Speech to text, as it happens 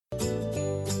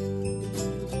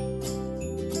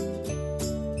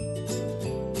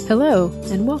Hello,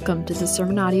 and welcome to the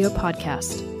Sermon Audio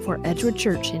Podcast for Edgewood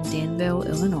Church in Danville,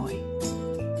 Illinois.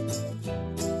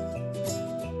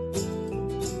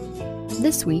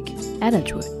 This week at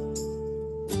Edgewood.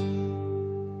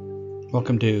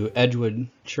 Welcome to Edgewood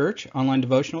Church Online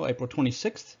Devotional, April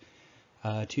 26th,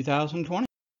 2020.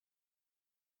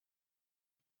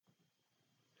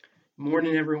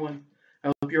 Morning, everyone.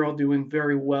 I hope you're all doing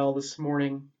very well this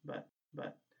morning, but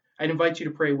I'd invite you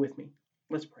to pray with me.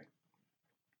 Let's pray.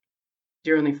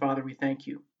 Dear Heavenly Father, we thank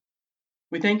you.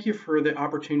 We thank you for the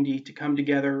opportunity to come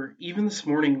together even this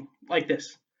morning like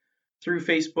this, through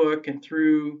Facebook and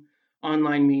through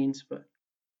online means. But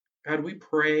God, we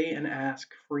pray and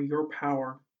ask for your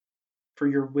power, for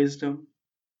your wisdom.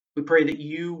 We pray that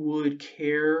you would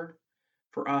care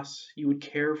for us. You would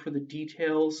care for the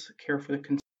details, care for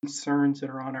the concerns that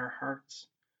are on our hearts.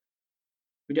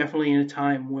 We're definitely in a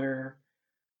time where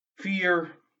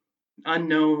fear,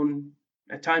 unknown,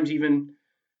 at times even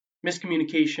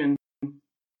miscommunication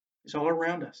is all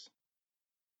around us.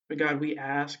 But God, we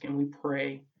ask and we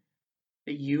pray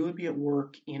that you would be at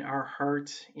work in our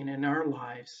hearts and in our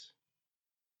lives.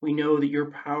 We know that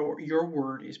your power, your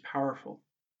word is powerful.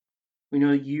 We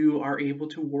know that you are able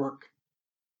to work.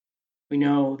 We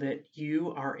know that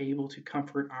you are able to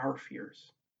comfort our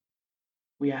fears.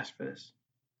 We ask for this.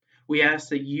 We ask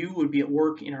that you would be at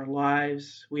work in our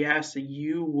lives. We ask that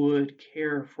you would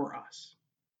care for us.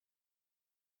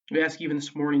 We ask even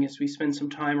this morning as we spend some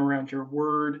time around your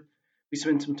word, we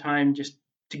spend some time just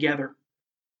together.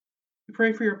 We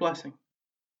pray for your blessing.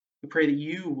 We pray that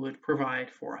you would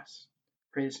provide for us.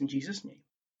 Pray this in Jesus' name.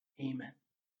 Amen.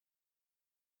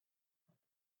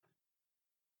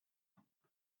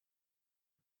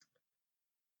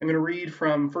 I'm going to read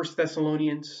from 1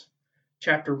 Thessalonians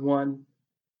chapter 1, and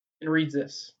it reads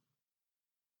this.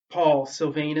 Paul,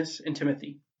 Silvanus, and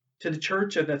Timothy, to the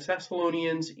church of the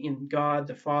Thessalonians in God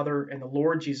the Father and the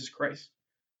Lord Jesus Christ.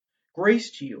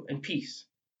 Grace to you and peace.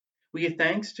 We give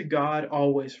thanks to God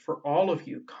always for all of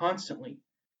you, constantly,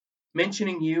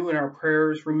 mentioning you in our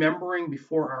prayers, remembering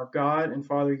before our God and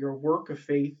Father your work of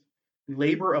faith, and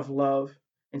labor of love,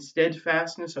 and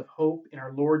steadfastness of hope in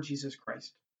our Lord Jesus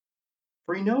Christ.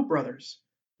 For you know, brothers,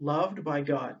 loved by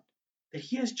God, that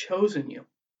he has chosen you,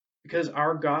 because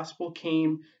our gospel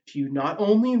came to you not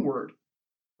only in word,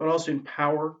 but also in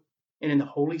power and in the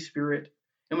Holy Spirit,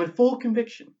 and with full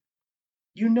conviction.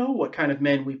 You know what kind of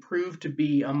men we proved to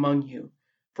be among you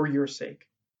for your sake.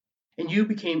 And you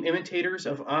became imitators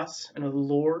of us and of the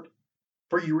Lord,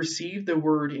 for you received the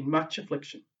word in much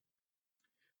affliction,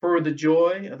 for the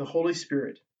joy of the Holy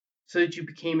Spirit, so that you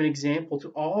became an example to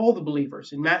all the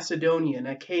believers in Macedonia and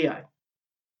Achaia.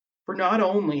 For not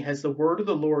only has the word of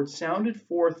the Lord sounded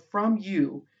forth from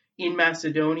you in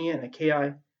Macedonia and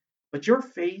Achaia, but your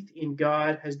faith in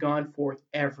God has gone forth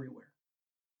everywhere,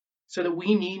 so that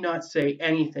we need not say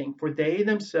anything, for they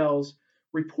themselves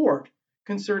report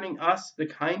concerning us the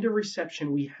kind of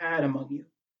reception we had among you,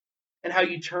 and how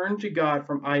you turned to God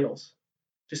from idols,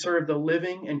 to serve the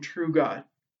living and true God,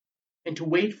 and to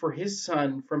wait for his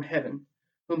Son from heaven,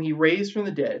 whom he raised from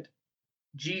the dead,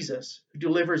 Jesus, who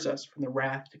delivers us from the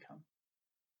wrath to come.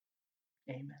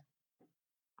 Amen.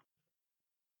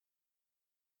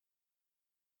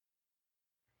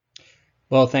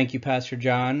 Well, thank you, Pastor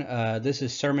John. This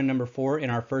is sermon number 4 in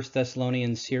our 1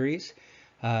 Thessalonians series.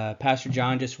 Pastor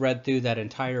John just read through that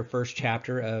entire first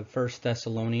chapter of 1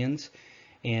 Thessalonians.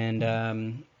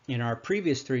 And in our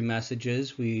previous 3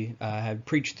 messages, we have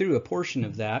preached through a portion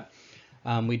of that.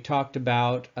 We talked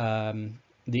about the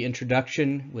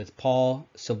introduction with Paul,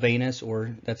 Silvanus,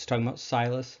 or that's talking about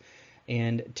Silas,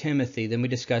 and Timothy. Then we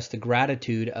discussed the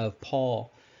gratitude of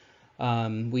Paul.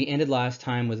 We ended last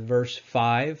time with verse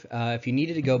 5. If you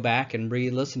needed to go back and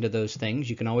re-listen to those things,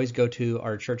 you can always go to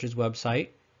our church's website,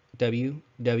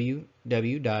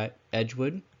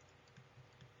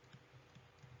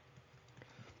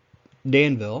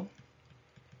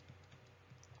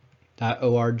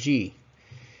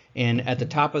 And at the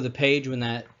top of the page, when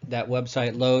that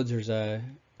website loads, there's a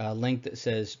link that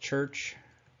says Church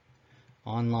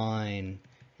Online.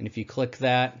 And if you click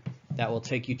that, that will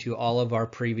take you to all of our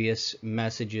previous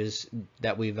messages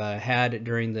that we've had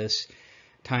during this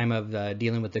time of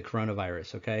dealing with the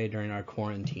coronavirus, okay, during our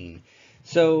quarantine.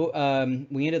 So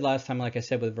we ended last time, like I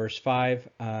said, with verse 5.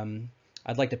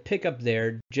 I'd like to pick up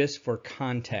there just for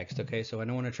context, okay? So I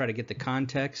don't want to try to get the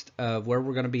context of where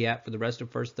we're going to be at for the rest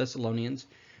of 1 Thessalonians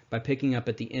by picking up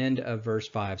at the end of verse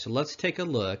 5. So let's take a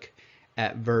look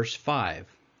at verse 5.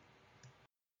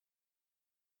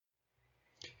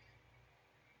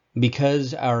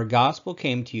 Because our gospel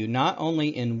came to you not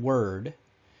only in word,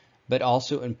 but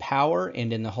also in power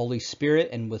and in the Holy Spirit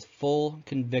and with full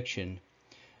conviction.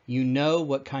 You know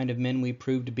what kind of men we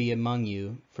proved to be among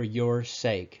you for your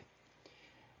sake.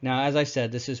 Now, as I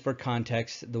said, this is for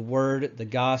context. The word, the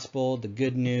gospel, the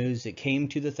good news, it came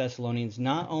to the Thessalonians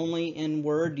not only in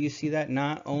word. Do you see that?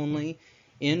 Not only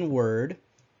in word.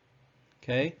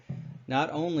 Okay?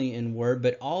 Not only in word,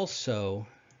 but also,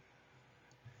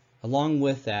 along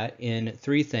with that, in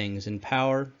three things: in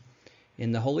power,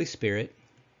 in the Holy Spirit,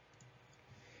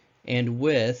 and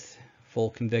with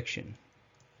full conviction.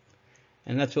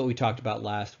 And that's what we talked about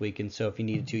last week. And so if you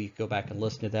needed to, you could go back and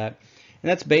listen to that. And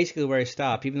that's basically where I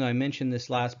stopped. Even though I mentioned this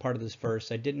last part of this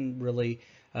verse, I didn't really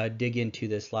dig into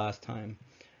this last time.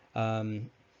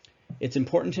 It's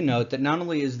important to note that not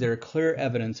only is there clear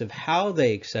evidence of how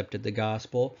they accepted the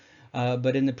gospel,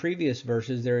 but in the previous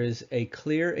verses there is a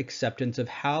clear acceptance of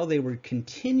how they were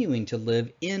continuing to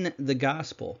live in the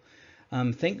gospel.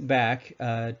 Think back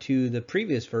to the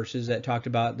previous verses that talked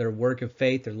about their work of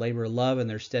faith, their labor of love, and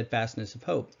their steadfastness of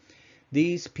hope.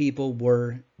 These people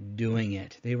were doing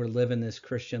it. They were living this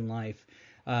Christian life.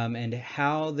 And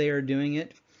how they are doing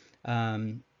it,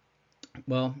 I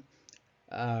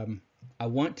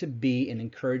want to be an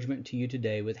encouragement to you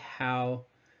today with how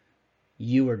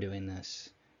you are doing this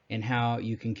and how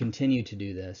you can continue to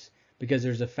do this. Because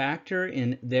there's a factor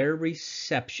in their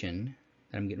reception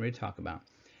that I'm getting ready to talk about.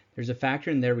 There's a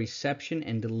factor in their reception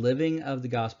and the living of the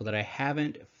gospel that I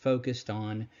haven't focused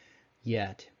on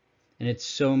yet. And it's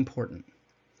so important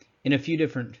in a few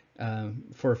different,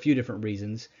 for a few different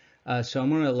reasons. So I'm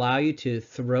going to allow you to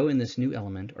throw in this new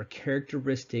element or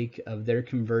characteristic of their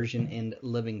conversion and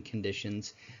living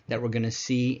conditions that we're going to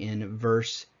see in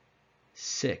verse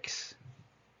 6.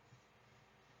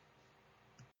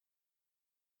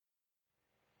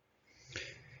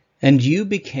 And you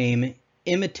became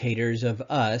imitators of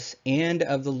us and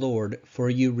of the Lord, for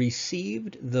you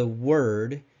received the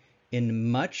word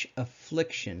in much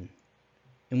affliction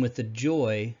and with the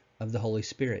joy of the Holy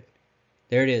Spirit.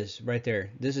 There it is, right there.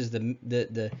 This is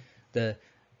the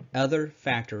other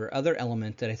factor, or other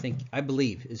element that I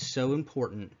believe is so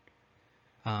important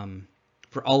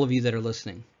for all of you that are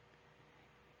listening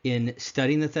in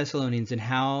studying the Thessalonians and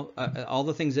how all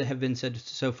the things that have been said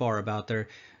so far about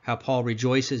how Paul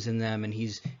rejoices in them, and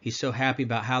he's so happy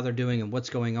about how they're doing and what's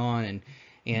going on,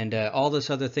 and all this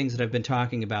other things that I've been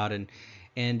talking about,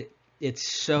 and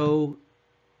it's so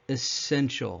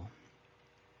essential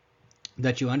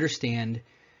that you understand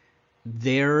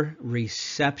their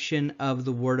reception of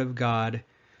the Word of God,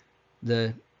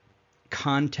 the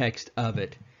context of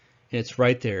it. And it's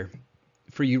right there.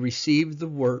 For you received the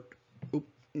word,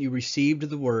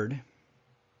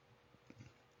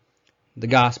 the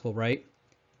gospel, right?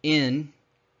 In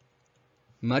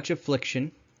much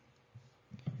affliction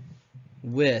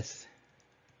with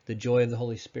the joy of the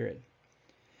Holy Spirit.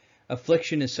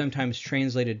 Affliction is sometimes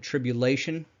translated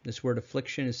tribulation. This word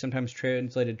affliction is sometimes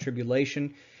translated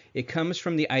tribulation. It comes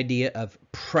from the idea of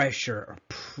pressure or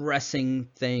pressing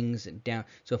things down.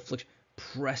 So affliction,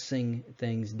 pressing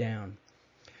things down.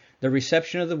 The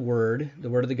reception of the word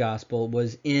of the gospel,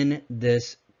 was in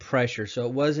this pressure. So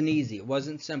it wasn't easy. It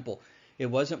wasn't simple. It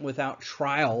wasn't without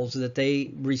trials that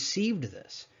they received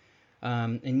this.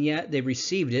 And yet they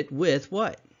received it with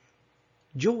what?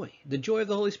 Joy. The joy of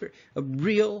the Holy Spirit. A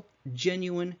real,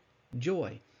 genuine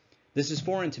joy. This is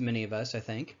foreign to many of us, I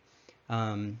think.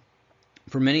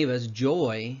 For many of us,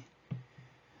 joy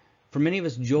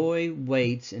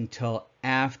waits until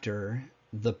after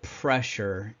the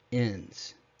pressure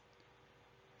ends.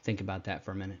 Think about that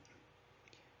for a minute.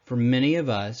 For many of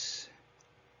us,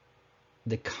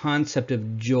 the concept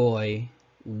of joy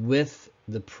with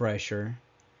the pressure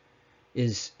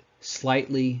is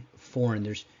slightly foreign.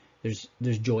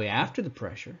 There's joy after the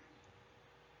pressure.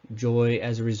 Joy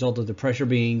as a result of the pressure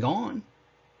being gone,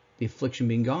 the affliction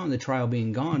being gone, the trial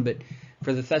being gone. But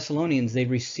for the Thessalonians, they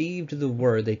received the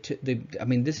word.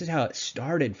 This is how it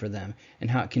started for them and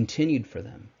how it continued for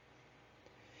them.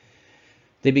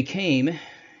 They became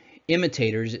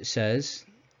imitators, it says.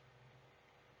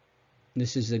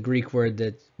 This is the Greek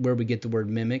word where we get the word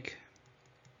mimic.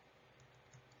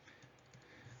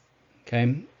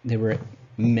 Okay, they were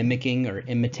mimicking or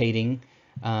imitating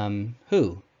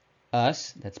who?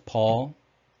 Us, that's Paul,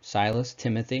 Silas,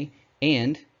 Timothy,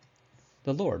 and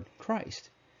the Lord, Christ.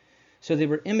 So they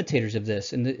were imitators of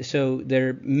this, and so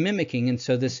they're mimicking, and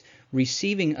so this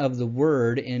receiving of the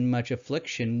word in much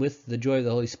affliction with the joy of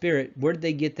the Holy Spirit, where did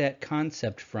they get that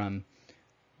concept from?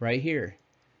 Right here.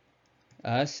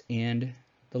 Us and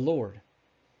the Lord.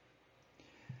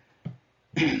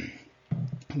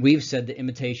 We've said that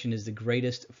imitation is the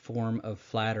greatest form of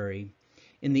flattery.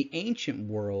 In the ancient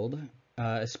world,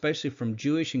 especially from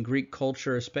Jewish and Greek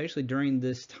culture, especially during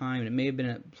this time, and it may have been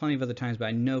at plenty of other times, but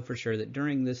I know for sure that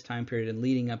during this time period and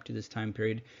leading up to this time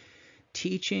period,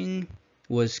 teaching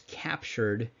was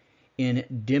captured in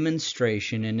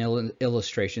demonstration and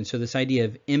illustration. So this idea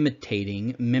of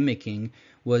imitating, mimicking,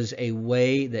 was a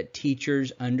way that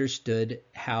teachers understood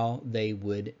how they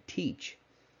would teach.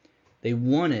 They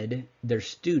wanted their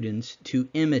students to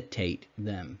imitate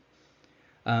them.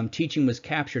 Teaching was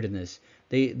captured in this.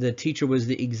 The teacher was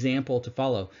the example to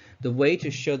follow. The way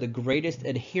to show the greatest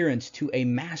adherence to a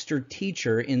master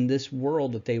teacher in this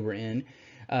world that they were in,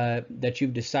 that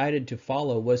you've decided to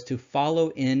follow, was to follow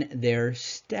in their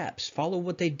steps. Follow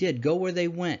what they did. Go where they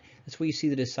went. That's where you see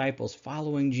the disciples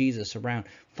following Jesus around.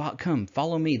 Come,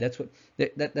 follow me. That's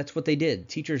what they did.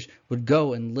 Teachers would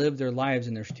go and live their lives,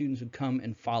 and their students would come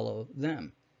and follow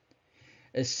them.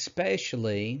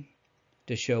 Especially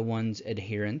to show one's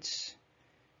adherence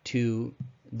to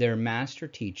their master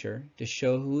teacher, to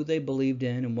show who they believed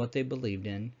in and what they believed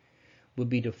in, would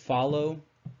be to follow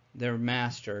their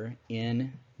master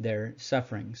in their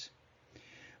sufferings.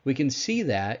 We can see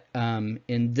that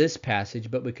in this passage,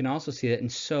 but we can also see that in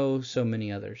so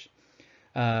many others.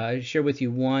 I share with you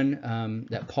one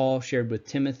that Paul shared with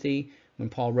Timothy when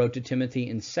Paul wrote to Timothy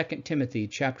in 2 Timothy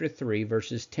chapter 3,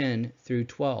 verses 10 through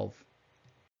 12.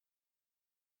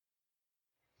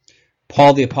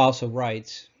 Paul the apostle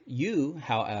writes, "You,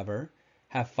 however,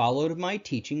 have followed my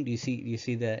teaching." Do you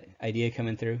see the idea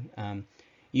coming through?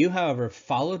 You, however,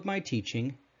 followed my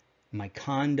teaching, my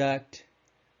conduct,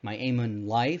 my aim in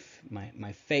life,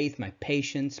 my faith, my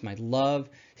patience, my love.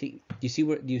 Do you see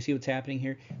what's happening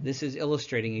here? This is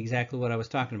illustrating exactly what I was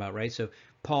talking about, right? So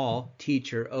Paul,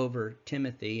 teacher over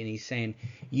Timothy, and he's saying,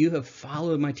 you have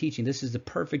followed my teaching. This is the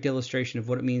perfect illustration of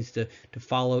what it means to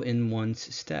follow in one's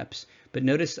steps. But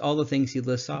notice all the things he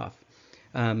lists off.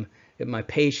 My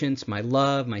patience, my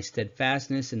love, my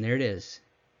steadfastness, and there it is.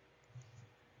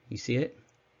 You see it?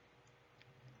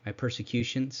 My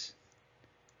persecutions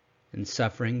and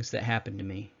sufferings that happened to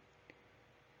me.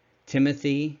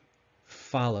 Timothy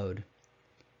followed.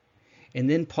 And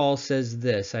then Paul says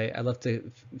this. I left a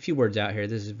few words out here.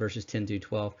 This is verses 10 through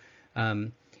 12.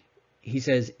 He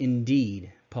says,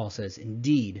 indeed, Paul says,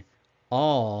 indeed,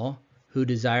 all who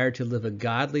desire to live a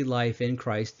godly life in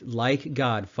Christ, like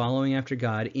God, following after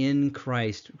God in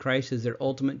Christ. Christ is their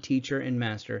ultimate teacher and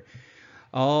master.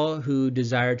 All who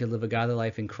desire to live a godly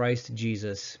life in Christ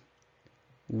Jesus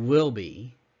will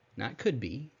be, not could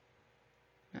be,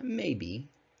 not maybe,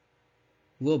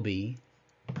 will be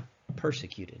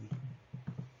persecuted.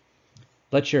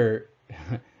 Let your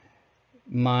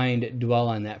mind dwell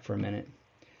on that for a minute.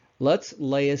 Let's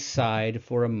lay aside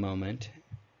for a moment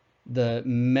the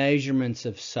measurements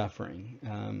of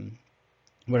suffering.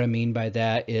 What I mean by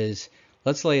that is,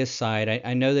 let's lay aside,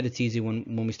 I know that it's easy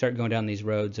when we start going down these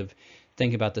roads of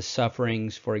thinking about the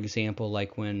sufferings, for example,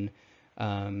 like when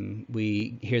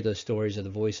we hear those stories of the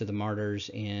Voice of the Martyrs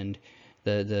and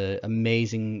the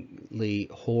amazingly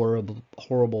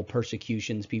horrible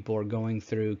persecutions people are going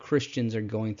through, Christians are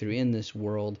going through in this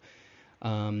world,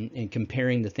 and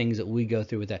comparing the things that we go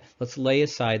through with that. Let's lay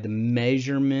aside the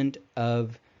measurement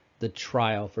of the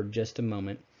trial for just a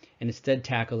moment and instead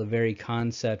tackle the very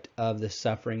concept of the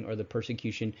suffering or the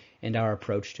persecution and our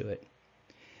approach to it.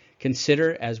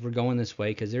 Consider as we're going this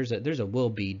way, because there's a will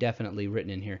be definitely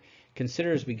written in here.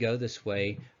 Consider as we go this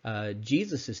way,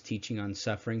 Jesus' teaching on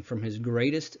suffering from his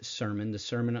greatest sermon, the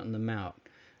Sermon on the Mount.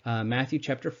 Matthew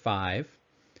chapter 5,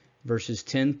 verses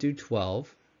 10 through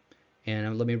 12.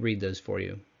 And let me read those for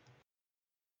you.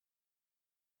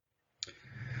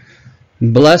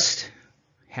 Blessed,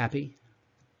 happy,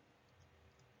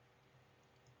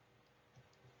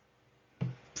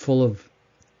 full of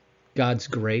God's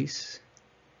grace.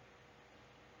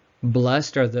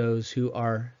 Blessed are those who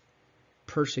are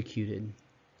persecuted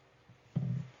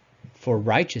for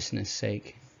righteousness'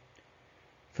 sake,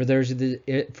 for theirs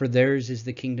is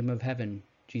the kingdom of heaven,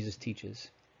 Jesus teaches.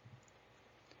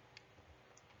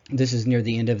 This is near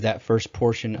the end of that first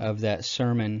portion of that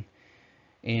sermon,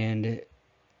 and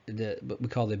what we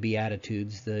call the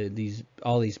Beatitudes,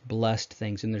 all these blessed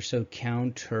things, and they're so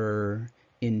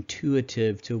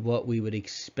counterintuitive to what we would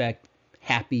expect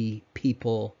happy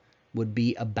people would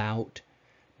be about.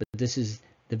 But this is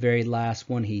the very last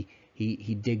one he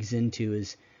digs into,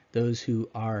 is those who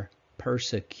are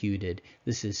persecuted.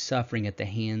 This is suffering at the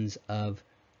hands of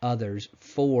others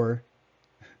for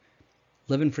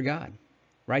living for God,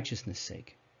 righteousness'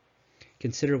 sake.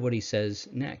 Consider what he says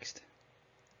next.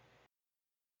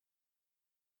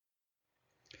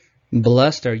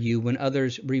 Blessed are you when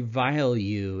others revile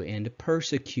you and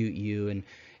persecute you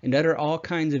and utter all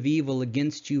kinds of evil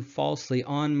against you falsely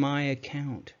on my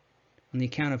account, on the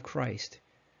account of Christ.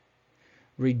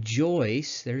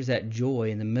 Rejoice, there's that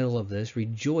joy in the middle of this.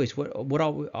 Rejoice. What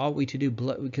ought we to do?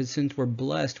 Because since we're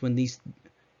blessed when these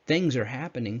things are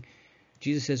happening,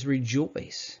 Jesus says,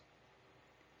 rejoice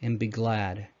and be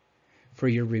glad. For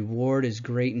your reward is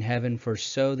great in heaven, for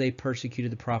so they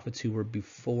persecuted the prophets who were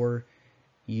before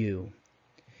you.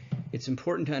 It's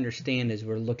important to understand as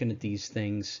we're looking at these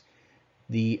things,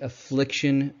 the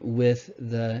affliction with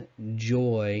the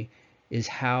joy is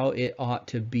how it ought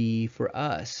to be for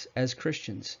us as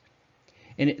Christians.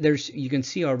 And you can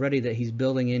see already that he's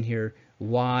building in here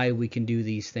why we can do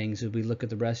these things as we look at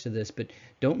the rest of this. But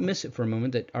don't miss it for a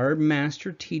moment that our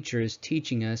master teacher is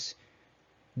teaching us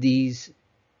these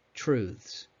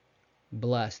truths.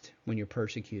 Blessed when you're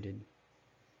persecuted.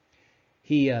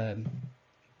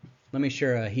 Let me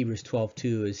share Hebrews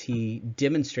 12:2 as he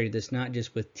demonstrated this not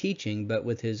just with teaching but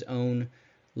with his own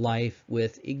life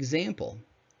with example.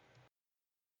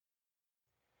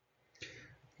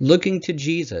 Looking to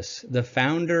Jesus, the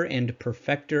founder and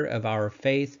perfecter of our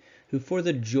faith, who for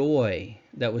the joy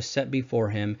that was set before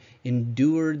him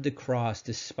endured the cross,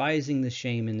 despising the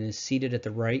shame, and is seated at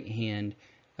the right hand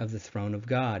of the throne of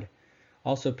God.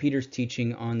 Also, Peter's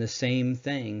teaching on the same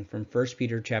thing from 1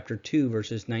 Peter chapter 2,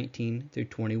 verses 19 through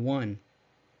 21.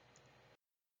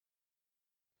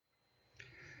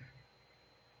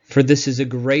 For this is a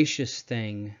gracious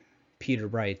thing, Peter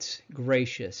writes,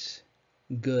 gracious,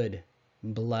 good,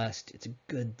 blessed. It's a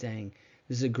good thing.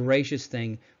 This is a gracious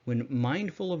thing when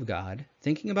mindful of God,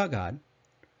 thinking about God,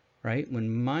 right?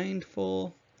 When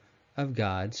mindful of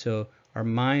God, so our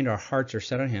mind, our hearts are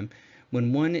set on him.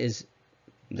 When one is,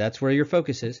 that's where your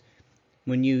focus is.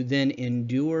 When you then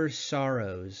endure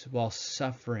sorrows while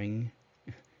suffering,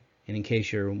 and in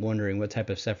case you're wondering what type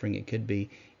of suffering it could be,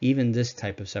 even this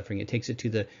type of suffering, it takes it to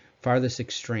the farthest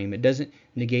extreme. It doesn't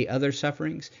negate other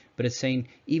sufferings, but it's saying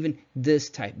even this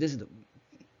type,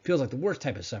 feels like the worst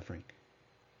type of suffering.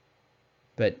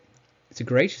 But it's a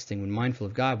gracious thing when mindful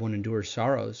of God, one endures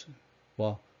sorrows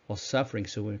while suffering.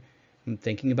 So when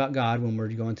thinking about God, when we're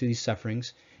going through these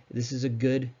sufferings, this is a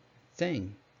good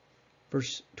thing.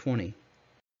 Verse 20.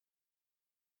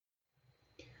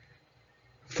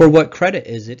 For what credit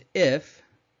is it if,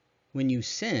 when you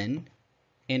sin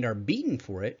and are beaten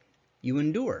for it, you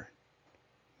endure?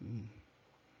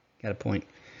 Got a point.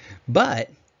 But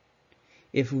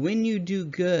if when you do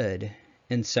good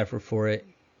and suffer for it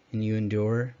and you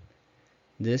endure,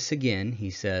 this again, he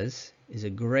says, is a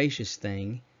gracious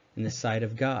thing in the sight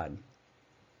of God.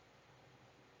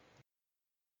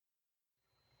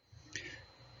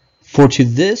 For to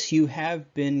this you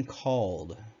have been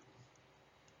called.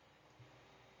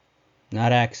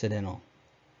 Not accidental,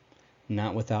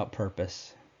 not without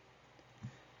purpose.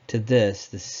 To this,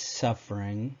 the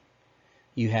suffering,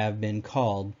 you have been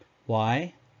called.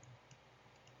 Why?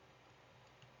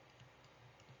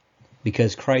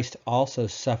 Because Christ also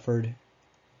suffered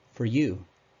for you.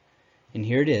 And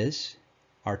here it is,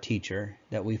 our teacher,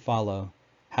 that we follow.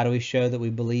 How do we show that we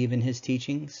believe in his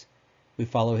teachings? We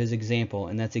follow his example,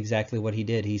 and that's exactly what he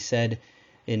did. He said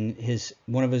in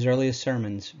one of his earliest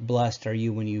sermons, blessed are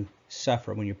you when you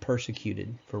suffer, when you're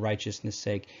persecuted for righteousness'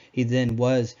 sake. He then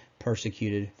was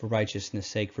persecuted for righteousness'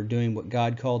 sake, for doing what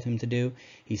God called him to do.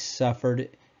 He suffered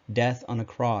death on a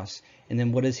cross. And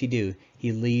then what does he do?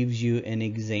 He leaves you an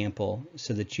example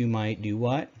so that you might do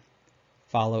what?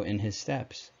 Follow in his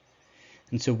steps.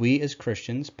 And so we as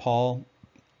Christians, Paul,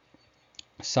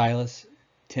 Silas,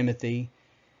 Timothy,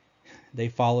 they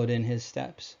followed in his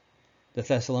steps. The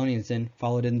Thessalonians then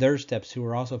followed in their steps, who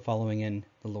were also following in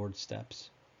the Lord's steps.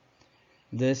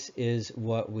 This is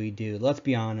what we do. Let's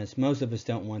be honest, most of us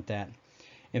don't want that.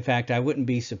 In fact, I wouldn't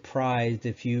be surprised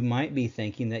if you might be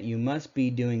thinking that you must be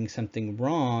doing something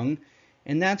wrong,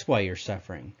 and that's why you're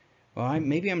suffering. Well,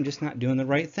 maybe I'm just not doing the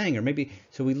right thing, or maybe,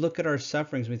 so we look at our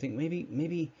sufferings and we think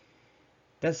maybe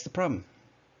that's the problem.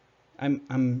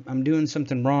 I'm doing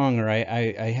something wrong, or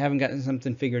I haven't gotten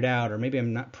something figured out, or maybe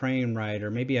I'm not praying right, or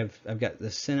maybe I've got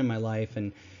the sin in my life.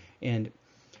 And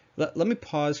let me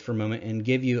pause for a moment and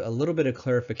give you a little bit of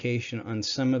clarification on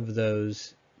some of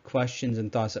those questions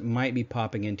and thoughts that might be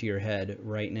popping into your head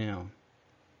right now.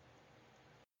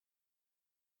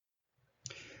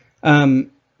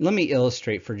 Let me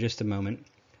illustrate for just a moment.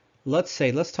 Let's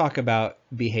talk about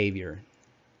behavior.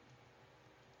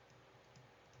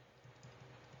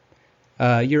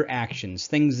 Your actions,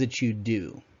 things that you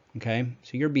do, okay?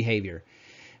 So your behavior.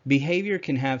 Behavior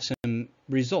can have some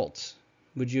results.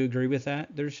 Would you agree with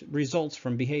that? There's results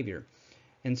from behavior.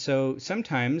 And so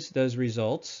sometimes those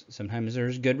results, sometimes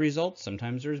there's good results,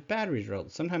 sometimes there's bad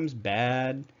results, sometimes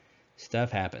bad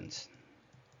stuff happens.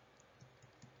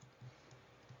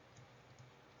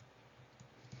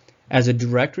 As a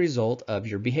direct result of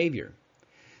your behavior.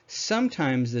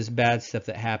 Sometimes this bad stuff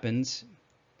that happens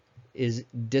is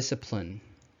discipline.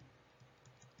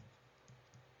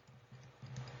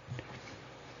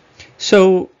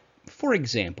 So, for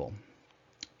example,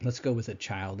 let's go with a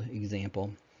child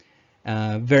example.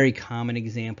 Very common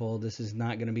example. This is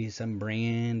not going to be some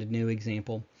brand new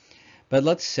example. But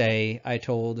let's say I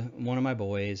told one of my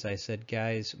boys, I said,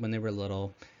 guys, when they were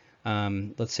little,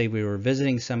 let's say we were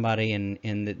visiting somebody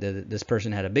and this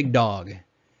person had a big dog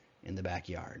in the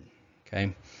backyard.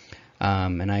 Okay.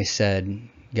 And I said,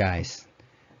 guys,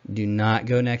 do not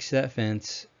go next to that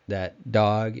fence. That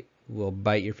dog will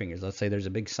bite your fingers. Let's say there's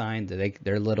a big sign that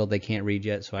they're little, they can't read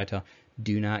yet. So I tell,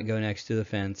 do not go next to the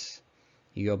fence.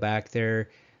 You go back there,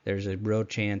 there's a real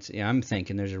chance, I'm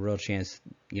thinking there's a real chance,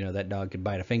 that dog could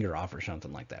bite a finger off or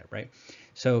something like that, right?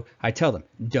 So I tell them,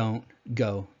 don't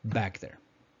go back there,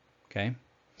 okay?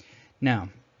 Now,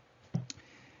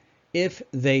 if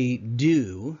they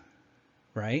do,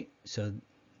 right, so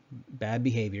bad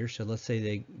behavior, so let's say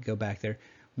they go back there,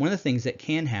 one of the things that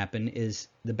can happen is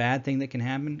the bad thing that can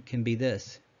happen can be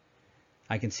this.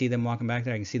 I can see them walking back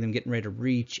there, I can see them getting ready to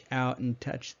reach out and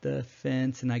touch the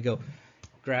fence, and I go,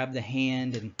 grab the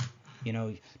hand and,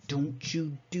 don't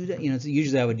you do that.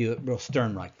 Usually I would do it real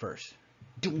stern like first.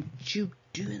 Don't you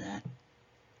do that.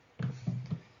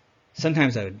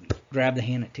 Sometimes I would grab the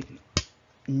hand and take,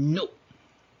 no.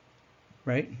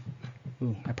 Right?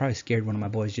 Ooh, I probably scared one of my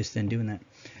boys just then doing that.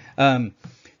 But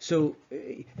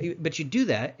you do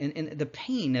that, and the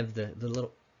pain of the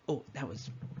little, oh, that was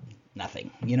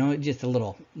nothing. Just a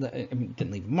little,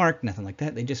 didn't leave a mark, nothing like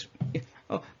that. They just,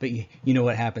 but you know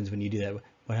what happens when you do that?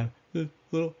 What happens?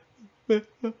 Little,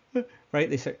 right?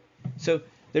 They start. So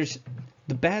there's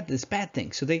this bad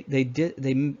thing. So they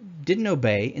didn't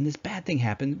obey, and this bad thing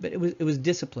happened. But it was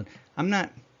discipline. I'm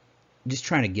not just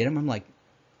trying to get them. I'm like,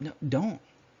 no, don't.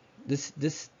 This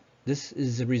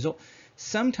is a result.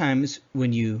 Sometimes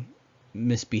when you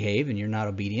misbehave and you're not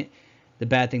obedient, the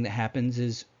bad thing that happens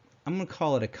is, I'm going to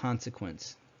call it a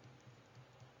consequence.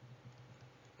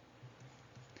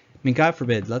 I mean, God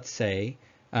forbid, let's say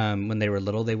when they were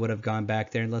little, they would have gone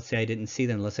back there, and let's say I didn't see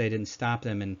them, let's say I didn't stop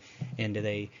them, and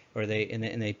they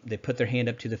put their hand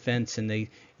up to the fence, and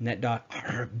that dog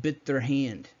bit their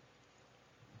hand.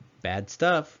 Bad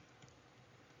stuff.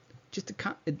 Just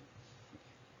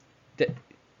that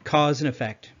cause and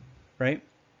effect, right?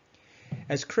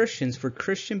 As Christians, for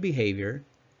Christian behavior,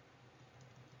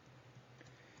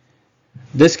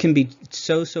 this can be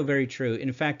so very true.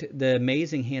 In fact, the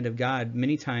amazing hand of God,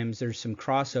 many times there's some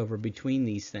crossover between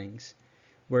these things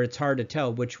where it's hard to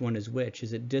tell which one is which.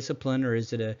 Is it discipline, or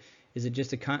is it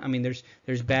just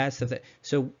there's bad stuff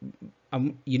so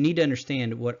you need to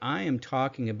understand what I am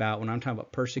talking about when I'm talking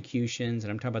about persecutions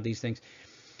and I'm talking about these things.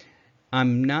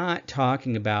 I'm not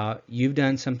talking about you've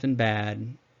done something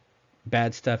bad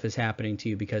stuff is happening to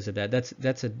you because of that.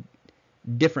 That's a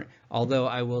different, although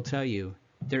I will tell you,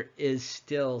 there is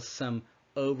still some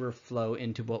overflow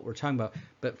into what we're talking about.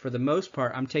 But for the most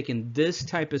part, I'm taking this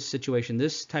type of situation,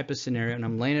 this type of scenario, and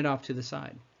I'm laying it off to the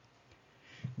side.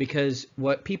 Because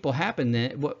what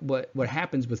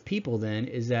happens with people then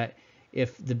is that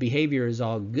if the behavior is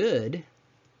all good,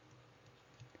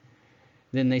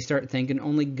 then they start thinking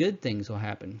only good things will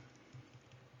happen.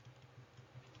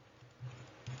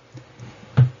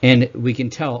 And we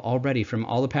can tell already from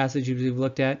all the passages we've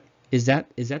looked at, is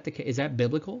that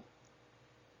biblical?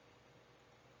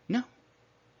 No.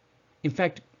 In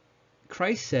fact,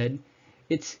 Christ said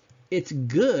it's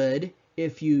good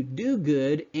if you do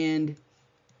good and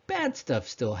bad stuff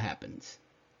still happens.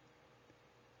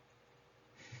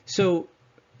 So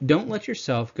don't let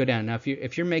yourself go down. Now,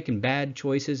 if you're making bad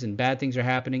choices and bad things are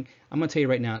happening, I'm going to tell you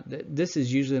right now, this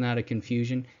is usually not a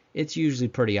confusion. It's usually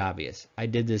pretty obvious. I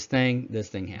did this thing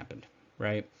happened,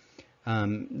 right?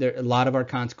 A lot of our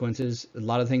consequences, a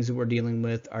lot of things that we're dealing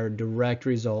with are a direct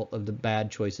result of the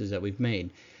bad choices that we've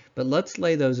made. But let's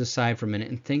lay those aside for a minute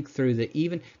and think through that,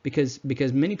 even because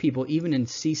many people, even in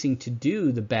ceasing to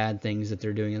do the bad things that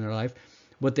they're doing in their life,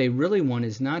 what they really want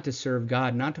is not to serve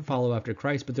God, not to follow after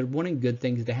Christ, but they're wanting good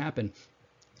things to happen.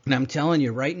 And I'm telling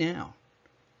you right now,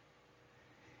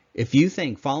 if you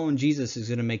think following Jesus is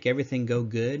going to make everything go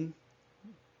good,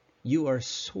 you are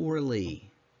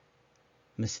sorely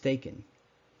mistaken.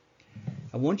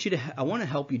 I want to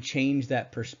help you change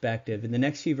that perspective. In the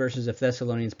next few verses of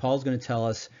Thessalonians, Paul's going to tell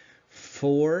us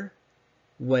 4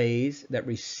 ways that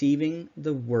receiving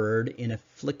the word in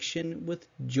affliction with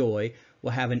joy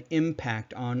will have an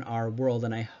impact on our world.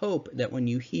 And I hope that when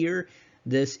you hear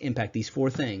this impact, these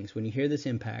 4 things, when you hear this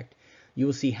impact, you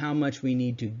will see how much we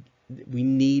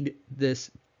need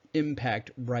this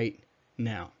impact right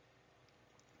now.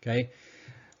 Okay?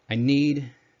 I need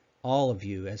all of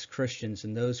you as Christians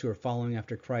and those who are following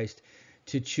after Christ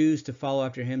to choose to follow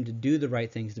after him, to do the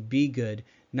right things, to be good,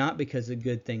 not because of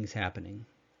good things happening,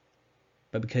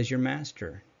 but because your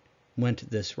master went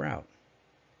this route.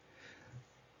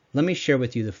 Let me share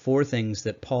with you the 4 things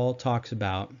that Paul talks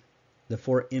about, the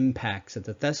 4 impacts that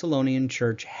the Thessalonian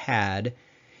church had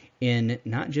in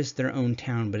not just their own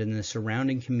town, but in the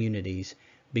surrounding communities,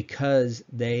 because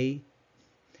they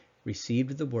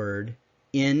received the word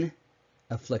in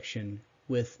affliction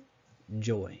with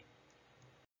joy.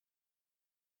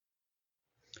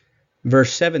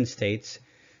 Verse 7 states,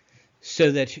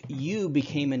 so that you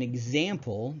became an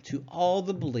example to all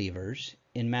the believers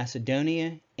in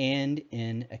Macedonia and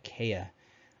in Achaia.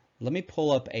 Let me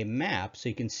pull up a map so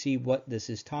you can see what this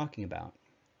is talking about.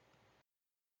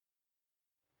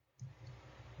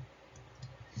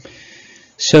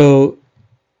 So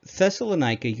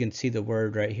Thessalonica, you can see the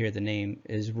word right here, the name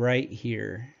is right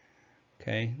here.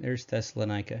 Okay, there's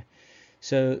Thessalonica.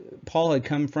 So Paul had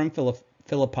come from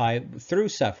Philippi through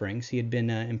sufferings. He had been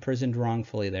imprisoned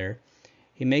wrongfully there.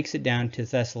 He makes it down to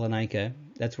Thessalonica.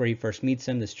 That's where he first meets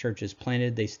them. This church is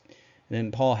planted. And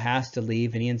then Paul has to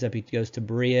leave, and he goes to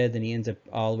Berea. Then he ends up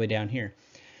all the way down here.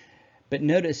 But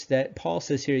notice that Paul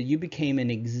says here, you became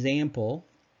an example.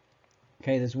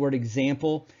 Okay, this word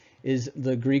example is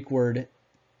the Greek word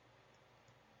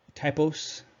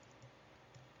typos,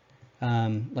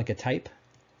 like a type,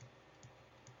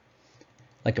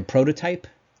 like a prototype.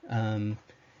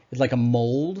 It's like a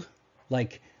mold,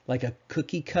 like a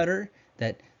cookie cutter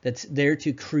that's there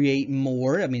to create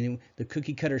more. I mean, the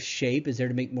cookie cutter shape is there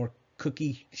to make more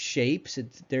cookie shapes.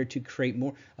 It's there to create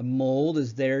more. A mold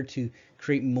is there to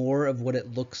create more of what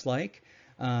it looks like.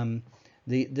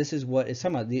 This is what it's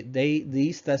talking about.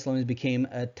 These Thessalonians became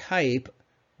a type,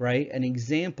 right? An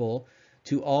example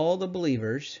to all the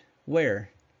believers. Where?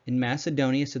 In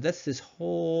Macedonia. So that's this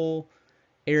whole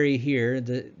area here,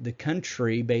 the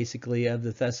country basically of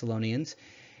the Thessalonians,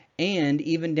 and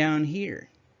even down here.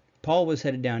 Paul was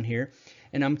headed down here,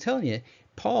 and I'm telling you,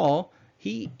 Paul,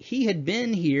 he had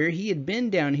been here, he had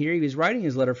been down here, he was writing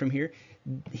his letter from here.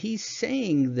 He's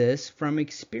saying this from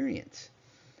experience.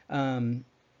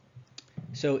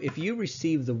 So if you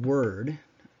receive the word,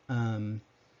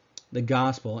 the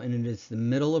gospel, and it is the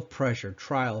middle of pressure,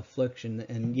 trial, affliction,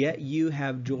 and yet you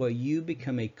have joy, you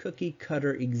become a cookie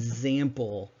cutter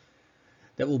example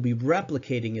that will be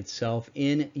replicating itself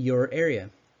in your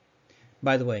area.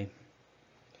 By the way,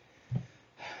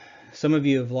 some of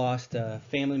you have lost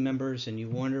family members, and you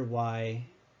wonder why.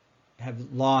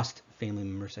 Have lost family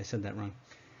members. I said that wrong.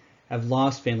 Have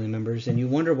lost family members, and you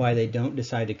wonder why they don't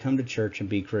decide to come to church and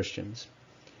be Christians.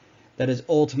 That is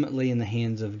ultimately in the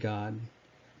hands of God.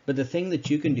 But the thing that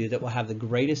you can do that will have the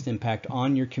greatest impact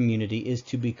on your community is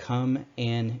to become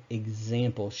an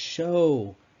example.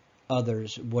 Show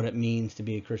others what it means to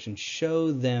be a Christian.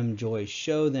 Show them joy.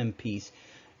 Show them peace.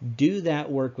 Do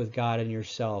that work with God and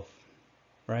yourself,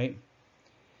 right?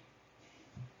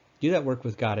 Do that work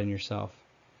with God and yourself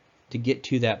to get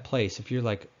to that place. If you're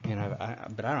like, man,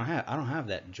 but I don't have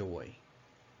that joy.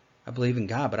 I believe in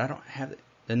God, but I don't have it.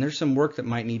 Then there's some work that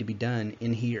might need to be done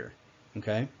in here,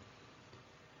 okay?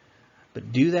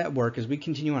 But do that work as we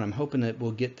continue on. I'm hoping that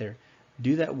we'll get there.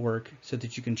 Do that work so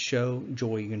that you can show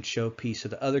joy, you can show peace, so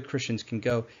that other Christians can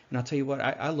go. And I'll tell you what,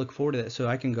 I look forward to that, so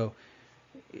I can go,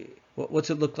 what's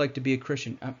it look like to be a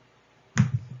Christian?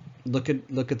 Look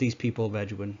at these people of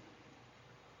Edgewood.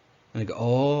 And I go,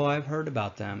 oh, I've heard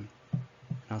about them. And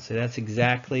I'll say that's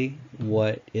exactly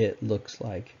what it looks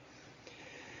like.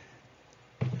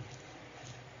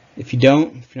 If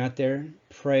you're not there,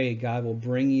 pray God will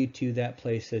bring you to that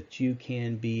place that you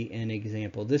can be an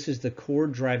example. This is the core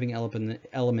driving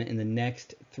element in the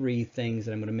next 3 things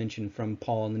that I'm going to mention from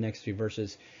Paul in the next 3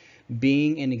 verses.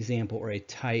 Being an example or a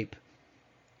type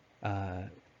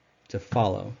to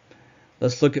follow.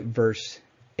 Let's look at verse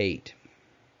 8.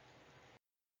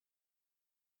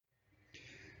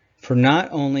 For not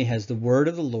only has the word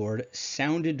of the Lord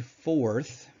sounded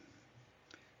forth,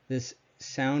 this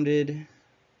sounded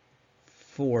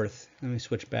forth. Let me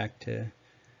switch back to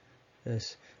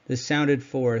this. This sounded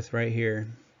forth right here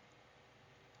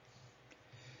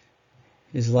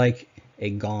is like a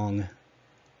gong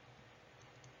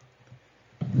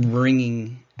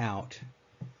ringing out.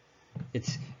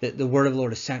 It's the word of the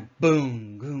Lord is sound.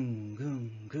 Boom, boom,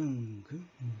 boom, boom, boom,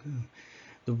 boom.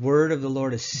 The word of the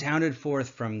Lord is sounded forth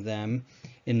from them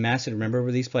in Macedonia.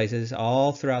 Remember these places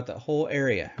all throughout the whole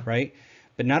area, right?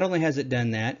 But not only has it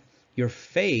done that, your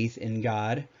faith in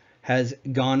God has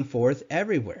gone forth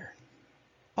everywhere,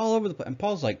 all over the place. And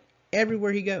Paul's like,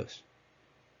 everywhere he goes,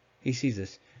 he sees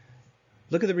this.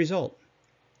 Look at the result.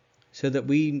 So that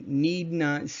we need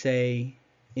not say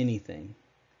anything.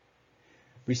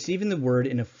 Receiving the word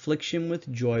in affliction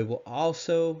with joy will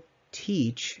also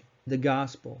teach the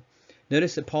gospel.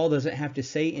 Notice that Paul doesn't have to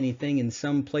say anything in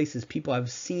some places. People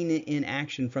have seen it in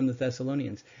action from the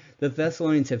Thessalonians. The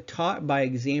Thessalonians have taught by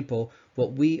example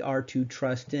what we are to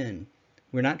trust in.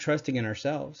 We're not trusting in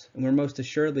ourselves, and we're most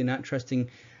assuredly not trusting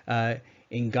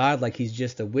in God like he's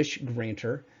just a wish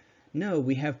granter. No,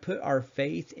 we have put our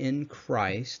faith in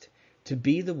Christ to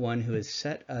be the one who has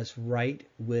set us right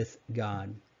with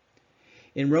God.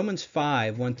 In Romans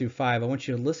 5, 1 through 5, I want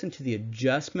you to listen to the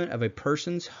adjustment of a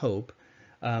person's hope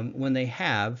when they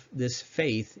have this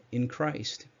faith in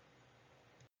Christ.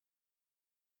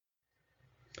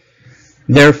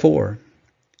 Therefore,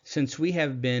 since we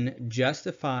have been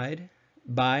justified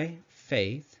by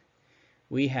faith,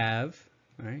 we have,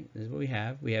 all right, this is what we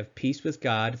have. We have peace with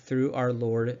God through our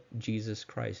Lord Jesus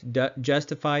Christ.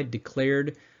 Justified,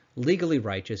 declared legally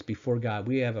righteous before God.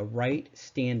 We have a right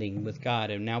standing with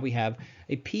God, and now we have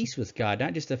a peace with God,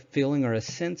 not just a feeling or a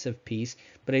sense of peace,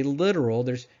 but a literal,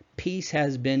 peace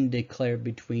has been declared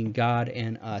between God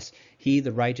and us. He,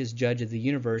 the righteous judge of the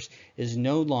universe, is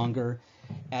no longer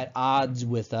at odds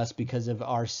with us because of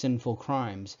our sinful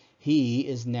crimes. He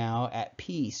is now at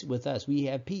peace with us. We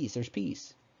have peace. There's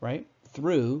peace, right?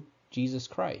 Through Jesus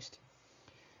Christ.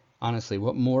 Honestly,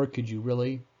 what more could you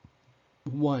really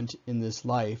want in this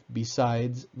life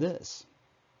besides this?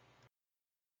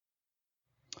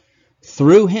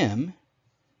 Through him,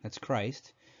 that's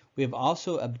Christ, we have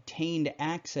also obtained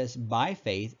access by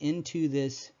faith into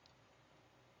this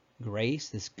grace,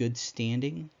 this good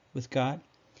standing with God,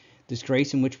 this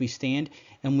grace in which we stand,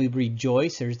 and we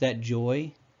rejoice, there's that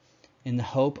joy, in the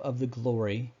hope of the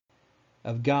glory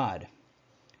of God.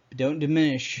 But don't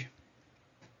diminish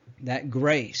that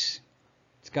grace.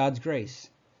 It's God's grace.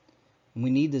 And we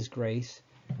need this grace.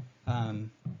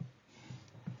 Don't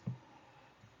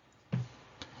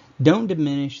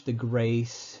diminish the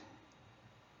grace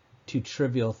to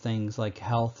trivial things like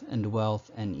health and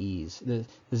wealth and ease.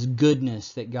 This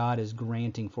goodness that God is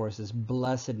granting for us, this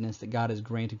blessedness that God is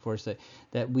granting for us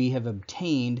that we have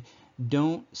obtained,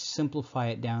 don't simplify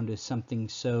it down to something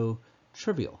so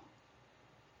trivial.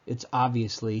 It's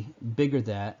obviously bigger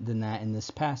than that in this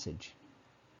passage.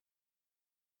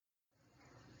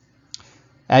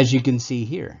 As you can see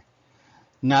here.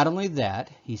 Not only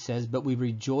that, he says, but we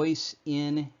rejoice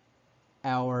in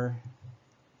our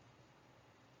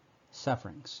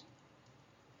sufferings.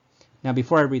 Now,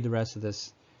 before I read the rest of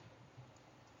this,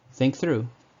 think through.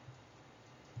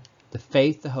 The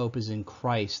faith, the hope is in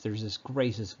Christ. There's this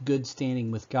grace, this good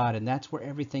standing with God, and that's where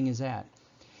everything is at.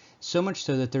 So much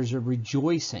so that there's a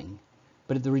rejoicing.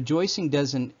 But the rejoicing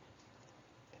doesn't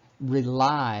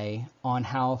rely on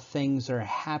how things are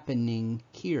happening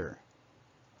here.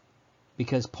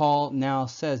 Because Paul now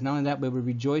says, not only that, but we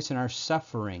rejoice in our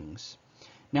sufferings.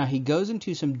 Now, he goes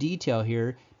into some detail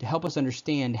here to help us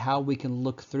understand how we can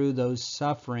look through those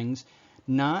sufferings,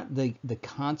 not the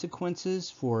consequences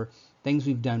for things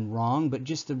we've done wrong, but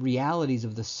just the realities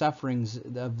of the sufferings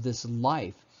of this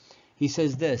life. He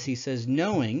says this, he says,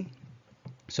 knowing,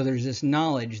 so there's this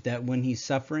knowledge that when he's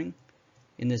suffering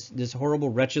in this horrible,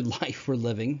 wretched life we're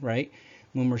living, right?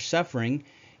 When we're suffering,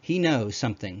 he knows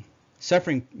something.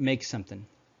 Suffering makes something.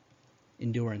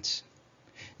 Endurance.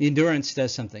 The endurance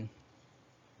does something.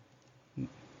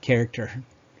 Character.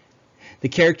 The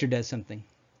character does something.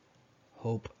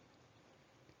 Hope.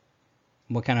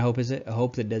 What kind of hope is it? A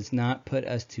hope that does not put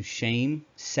us to shame,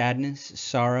 sadness,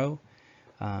 sorrow,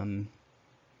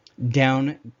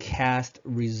 downcast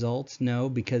results. No,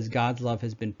 because God's love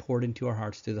has been poured into our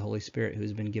hearts through the Holy Spirit who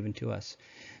has been given to us.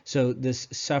 So this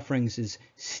sufferings is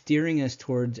steering us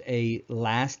towards a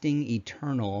lasting,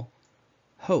 eternal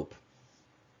hope.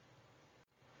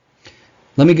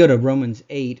 Let me go to Romans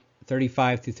 8,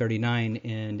 35 through 39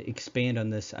 and expand on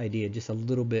this idea just a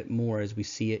little bit more as we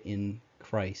see it in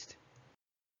Christ.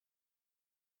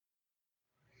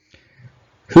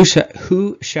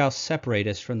 Who shall separate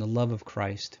us from the love of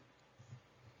Christ?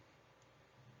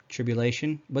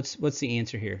 Tribulation? What's the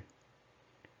answer here?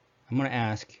 I'm going to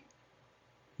ask,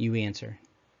 you answer.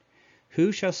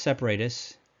 Who shall separate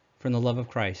us from the love of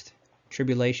Christ?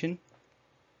 Tribulation?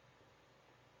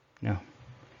 No.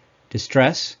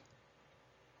 Distress?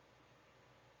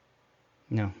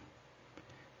 No.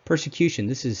 Persecution.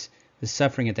 This is the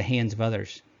suffering at the hands of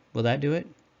others. Will that do it?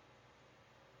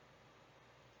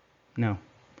 No.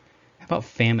 How about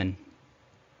famine?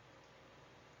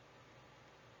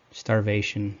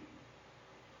 Starvation,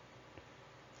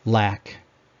 lack,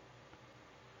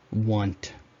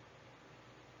 want?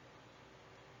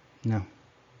 No.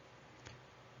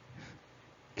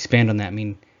 Expand on that. I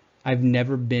mean, I've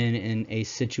never been in a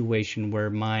situation where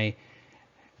my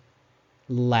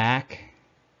lack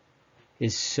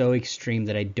is so extreme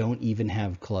that I don't even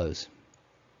have clothes.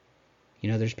 You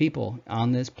know, there's people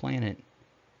on this planet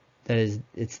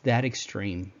it's that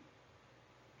extreme.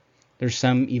 There's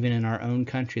some even in our own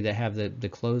country that have the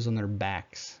clothes on their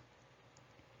backs.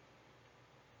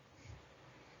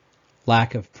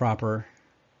 Lack of proper,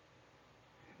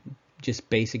 just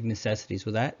basic necessities.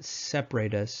 Will that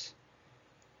separate us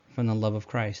from the love of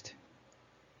Christ?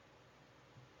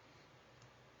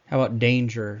 How about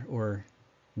danger or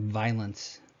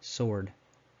violence, sword?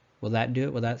 Will that do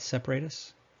it? Will that separate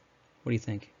us? What do you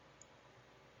think?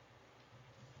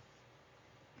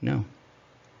 No.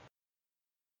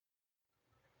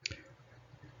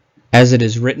 As it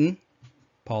is written,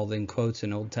 Paul then quotes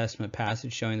an Old Testament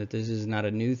passage showing that this is not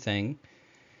a new thing.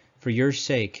 For your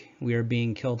sake, we are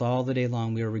being killed all the day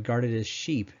long. We are regarded as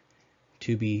sheep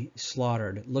to be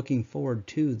slaughtered, looking forward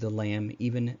to the Lamb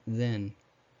even then.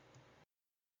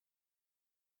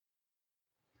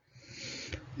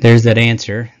 There's that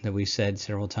answer that we said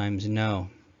several times, no.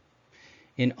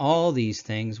 In all these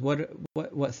things, what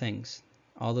things?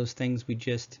 All those things we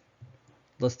just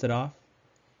listed off?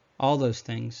 All those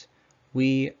things.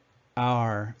 We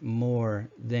are more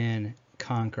than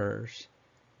conquerors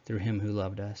through him who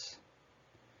loved us.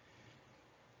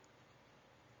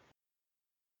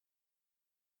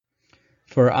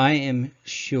 For I am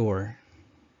sure,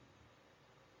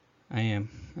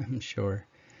 I'm sure,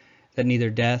 that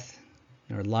neither death,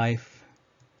 nor life,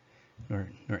 nor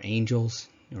angels,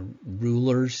 nor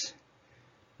rulers,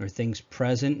 nor things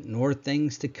present, nor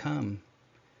things to come,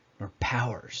 nor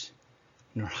powers,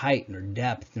 nor height, nor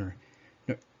depth, nor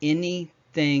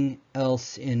anything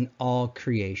else in all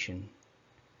creation.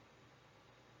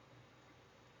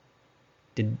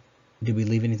 Did we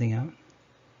leave anything out?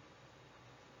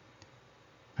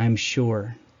 I'm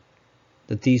sure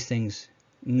that these things,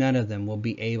 none of them will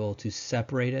be able to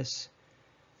separate us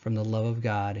from the love of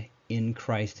God in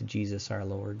Christ Jesus our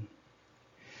Lord.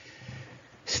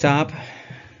 Stop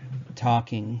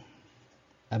talking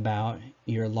about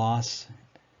your loss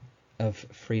of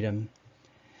freedom.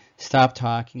 Stop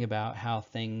talking about how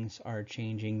things are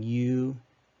changing. You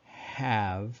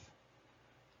have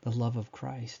the love of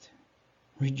Christ.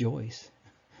 Rejoice.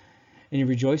 And your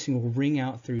rejoicing will ring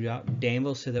out throughout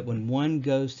Danville so that when one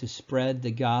goes to spread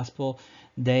the gospel,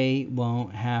 they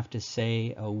won't have to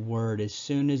say a word. As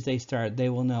soon as they start, they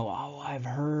will know, oh, I've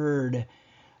heard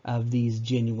of these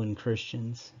genuine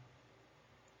Christians.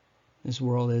 This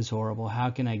world is horrible.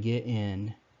 How can I get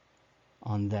in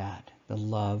on that? The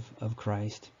love of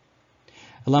Christ.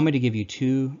 Allow me to give you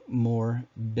two more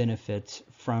benefits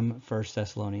from 1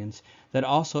 Thessalonians that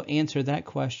also answer that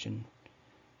question.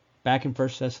 Back in 1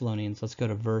 Thessalonians, let's go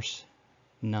to verse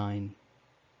 9.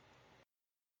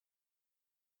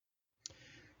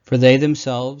 For they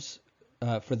themselves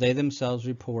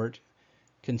report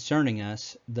concerning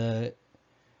us the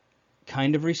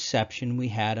kind of reception we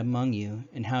had among you,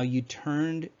 and how you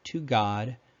turned to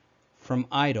God from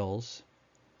idols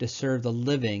to serve the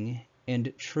living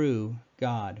and true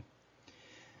God.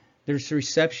 There's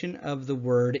reception of the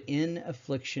word in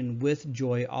affliction with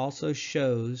joy also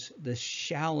shows the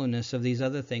shallowness of these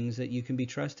other things that you can be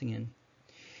trusting in.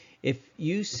 If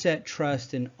you set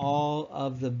trust in all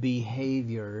of the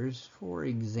behaviors, for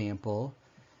example,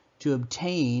 to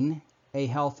obtain a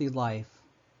healthy life,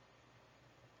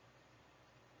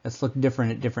 let's look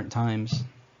different at different times.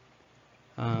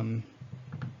 I'm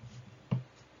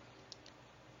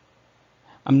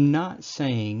not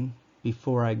saying,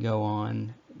 before I go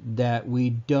on, that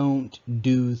we don't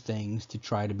do things to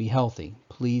try to be healthy.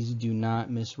 Please do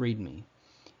not misread me.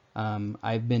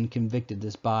 I've been convicted.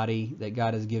 This body that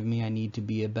God has given me, I need to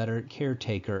be a better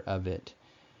caretaker of it.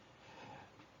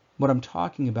 What I'm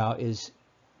talking about is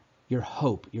your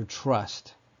hope, your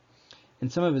trust.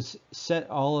 And some of us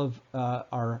set all of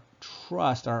our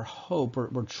trust, our hope,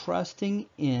 we're trusting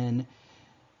in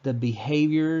the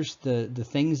behaviors, the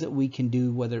things that we can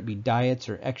do, whether it be diets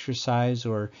or exercise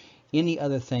or any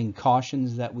other thing,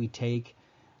 cautions that we take,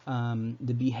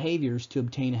 the behaviors to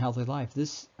obtain a healthy life.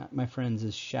 This, my friends,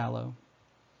 is shallow.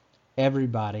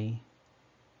 Everybody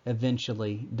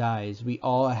eventually dies. We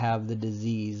all have the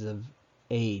disease of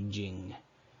aging.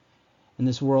 And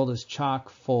this world is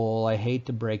chock full. I hate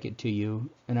to break it to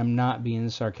you, and I'm not being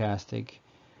sarcastic.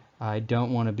 I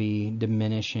don't want to be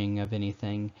diminishing of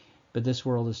anything, but this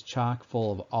world is chock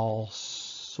full of all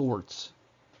sorts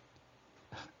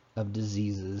of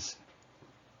diseases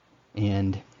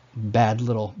and bad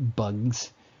little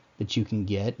bugs that you can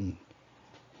get and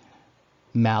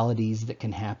maladies that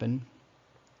can happen.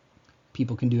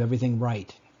 People can do everything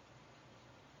right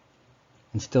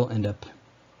and still end up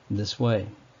this way.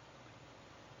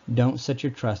 Don't set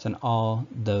your trust on all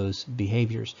those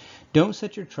behaviors. Don't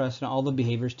set your trust on all the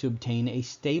behaviors to obtain a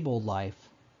stable life.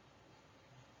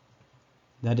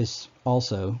 That is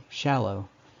also shallow.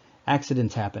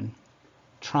 Accidents happen.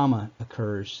 Trauma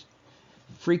occurs.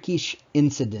 Freakish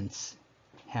incidents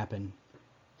happen.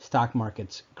 Stock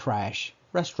markets crash.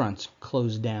 Restaurants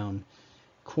close down.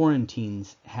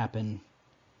 Quarantines happen.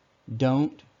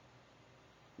 Don't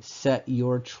set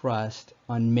your trust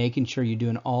on making sure you're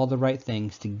doing all the right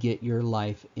things to get your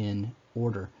life in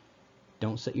order.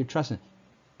 Don't set your trust in it.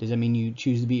 Does that mean you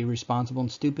choose to be irresponsible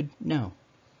and stupid? No.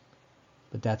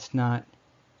 But that's not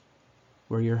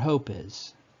where your hope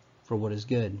is for what is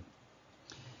good.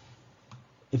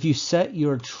 If you set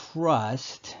your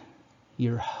trust,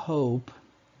 your hope,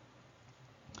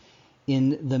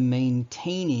 in the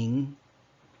maintaining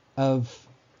of,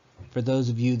 for those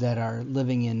of you that are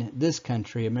living in this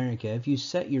country, America, if you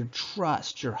set your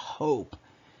trust, your hope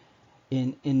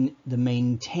in the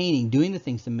maintaining, doing the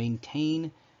things to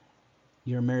maintain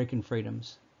your American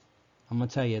freedoms, I'm going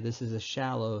to tell you, this is a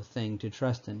shallow thing to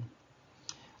trust in.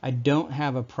 I don't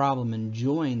have a problem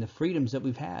enjoying the freedoms that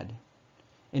we've had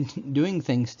and doing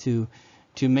things to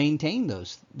maintain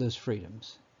those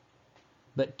freedoms.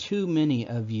 But too many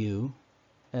of you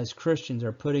as Christians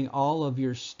are putting all of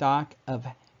your stock of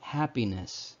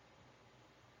happiness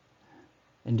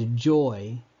and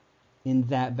joy in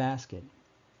that basket.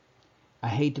 I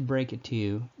hate to break it to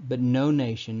you, but no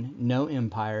nation, no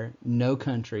empire, no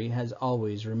country has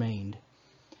always remained.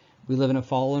 We live in a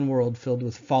fallen world filled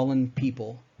with fallen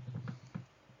people. I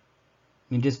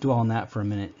mean, just dwell on that for a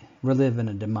minute. We live in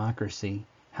a democracy.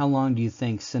 How long do you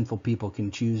think sinful people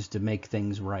can choose to make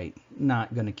things right?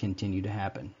 Not going to continue to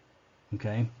happen.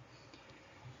 Okay?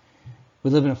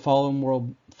 We live in a fallen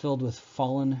world filled with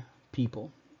fallen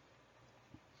people.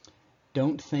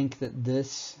 Don't think that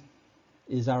this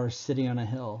is our city on a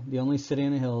hill. The only city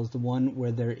on a hill is the one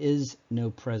where there is no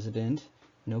president,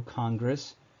 no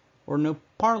Congress, or no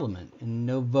parliament, and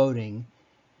no voting,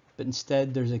 but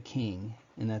instead there's a king,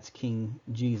 and that's King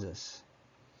Jesus.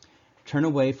 Turn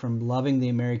away from loving the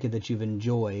America that you've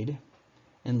enjoyed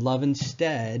and love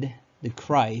instead the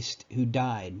Christ who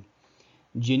died.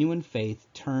 Genuine faith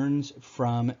turns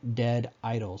from dead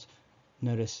idols.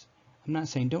 Notice, I'm not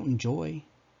saying don't enjoy.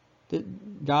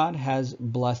 God has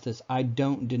blessed us. I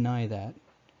don't deny that.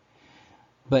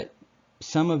 But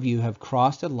some of you have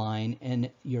crossed a line, and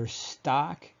your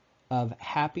stock of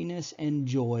happiness and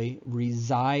joy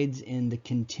resides in the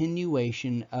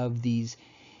continuation of these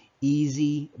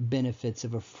easy benefits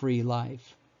of a free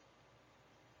life.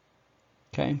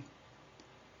 Okay?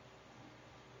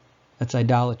 That's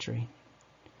idolatry.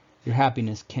 Your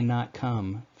happiness cannot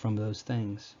come from those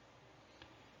things.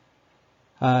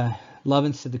 Love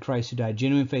instead the Christ who died.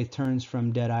 Genuine faith turns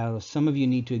from dead idols. Some of you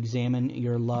need to examine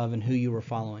your love and who you are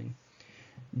following.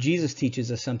 Jesus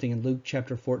teaches us something in Luke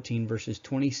chapter 14, verses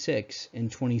 26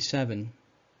 and 27.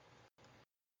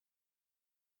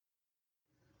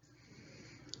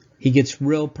 He gets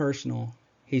real personal.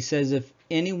 He says, if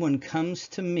anyone comes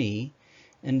to me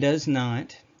and does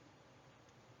not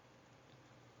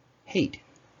hate.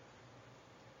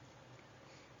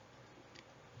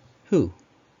 Who?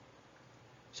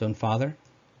 Son, father,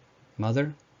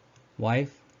 mother,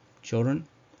 wife, children,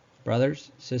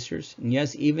 brothers, sisters, and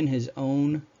yes, even his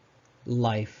own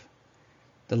life.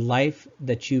 The life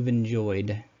that you've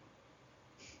enjoyed.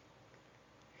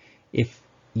 If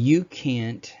you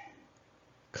can't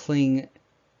cling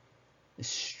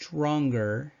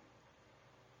stronger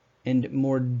and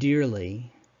more dearly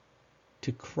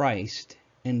to Christ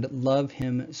and love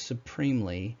Him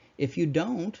supremely, if you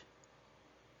don't,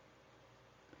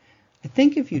 I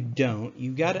think if you don't,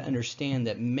 you've got to understand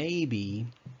that maybe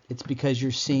it's because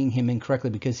you're seeing Him incorrectly,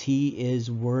 because He is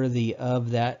worthy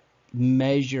of that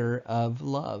measure of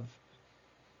love.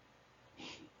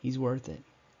 He's worth it.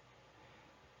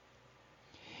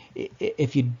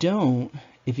 If you don't,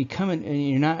 if you come in and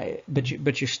you're not,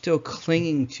 but you're still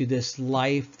clinging to this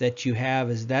life that you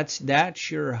have,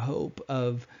 that's your hope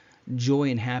of joy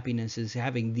and happiness, is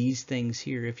having these things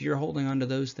here. If you're holding on to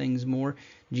those things more,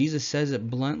 Jesus says it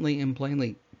bluntly and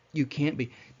plainly, you can't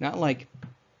be. Not like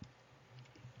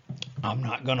I'm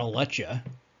not going to let you.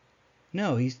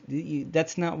 No,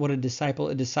 that's not what a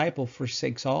disciple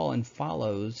forsakes all and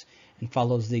follows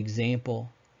the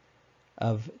example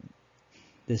of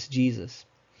this Jesus.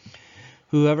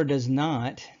 Whoever does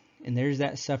not, and there's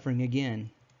that suffering again,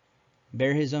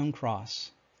 bear his own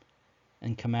cross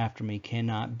and come after me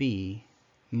cannot be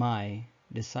my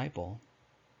disciple.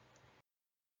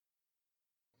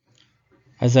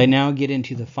 As I now get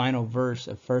into the final verse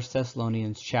of 1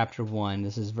 Thessalonians chapter 1,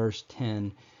 this is verse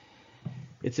 10,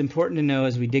 it's important to know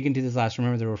as we dig into this last,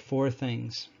 remember there were 4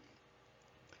 things.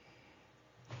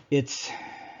 If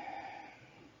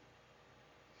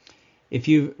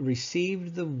you've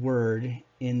received the word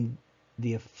in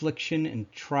the affliction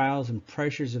and trials and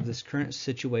pressures of this current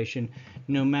situation,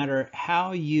 no matter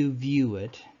how you view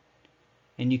it,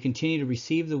 and you continue to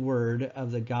receive the word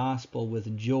of the gospel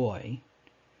with joy,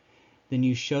 then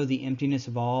you show the emptiness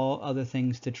of all other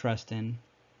things to trust in.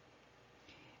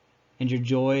 And your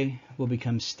joy will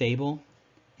become stable,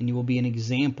 and you will be an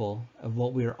example of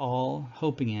what we are all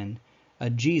hoping in, a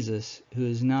Jesus who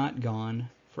is not gone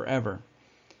forever.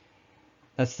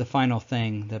 That's the final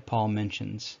thing that Paul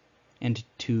mentions. And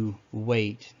to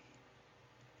wait.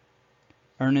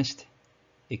 Earnest,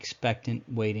 expectant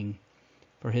waiting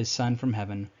for his Son from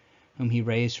heaven, whom he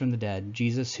raised from the dead,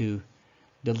 Jesus who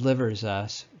delivers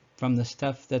us from the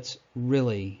stuff that's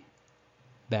really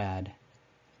bad,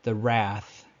 the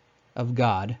wrath of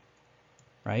God,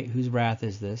 right? Whose wrath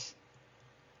is this?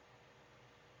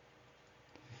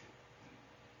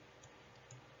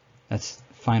 That's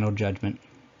final judgment.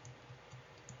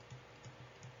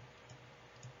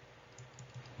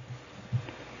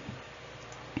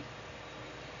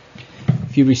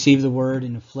 If you receive the word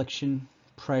in affliction,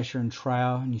 pressure, and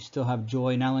trial, and you still have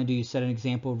joy, not only do you set an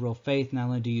example of real faith, not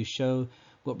only do you show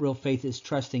what real faith is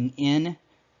trusting in,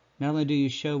 not only do you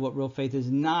show what real faith is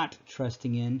not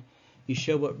trusting in, you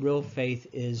show what real faith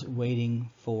is waiting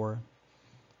for.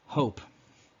 Hope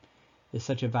is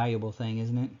such a valuable thing,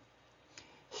 isn't it?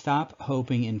 Stop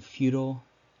hoping in futile,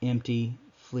 empty,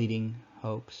 fleeting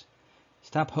hopes.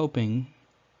 Stop hoping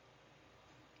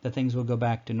that things will go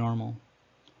back to normal.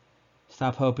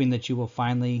 Stop hoping that you will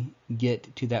finally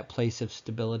get to that place of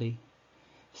stability.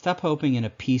 Stop hoping in a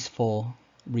peaceful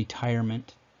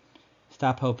retirement.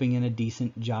 Stop hoping in a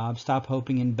decent job. Stop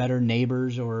hoping in better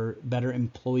neighbors or better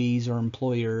employees or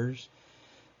employers.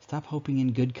 Stop hoping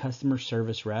in good customer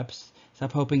service reps.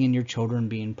 Stop hoping in your children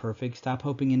being perfect. Stop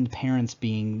hoping in parents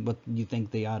being what you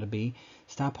think they ought to be.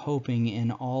 Stop hoping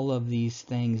in all of these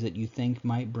things that you think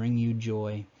might bring you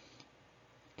joy.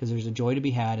 Because there's a joy to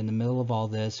be had in the middle of all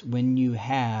this when you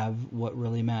have what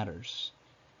really matters.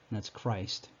 And that's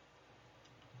Christ.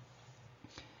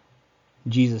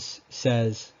 Jesus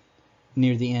says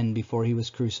near the end before he was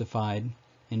crucified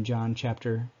in John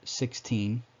chapter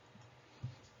 16,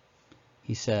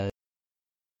 he says,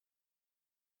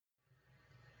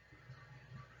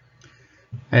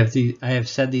 I have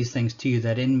said these things to you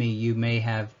that in me you may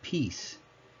have peace.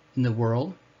 In the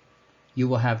world you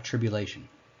will have tribulation.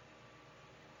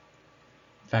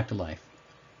 Fact of life.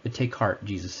 But take heart,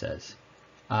 Jesus says.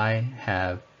 I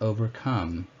have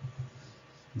overcome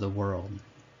the world.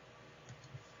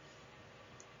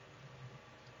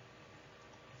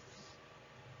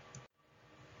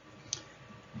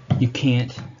 You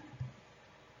can't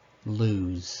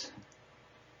lose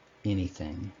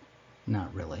anything.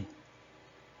 Not really.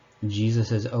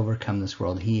 Jesus has overcome this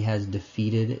world. He has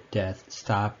defeated death.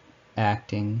 Stop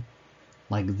acting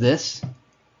like this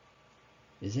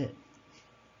is it.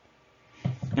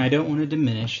 Now, I don't want to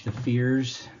diminish the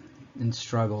fears and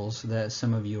struggles that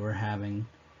some of you are having.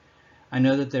 I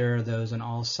know that there are those on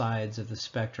all sides of the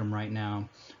spectrum right now.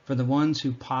 For the ones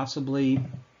who possibly,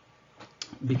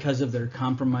 because of their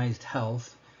compromised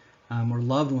health, or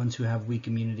loved ones who have weak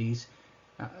immunities,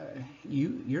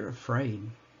 you're afraid.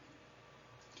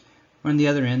 On the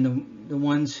other end, the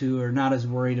ones who are not as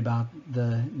worried about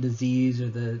the disease or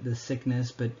the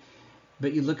sickness, but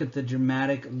you look at the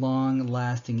dramatic,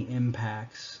 long-lasting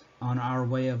impacts on our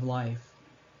way of life.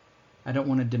 I don't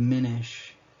want to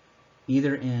diminish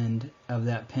either end of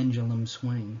that pendulum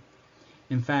swing.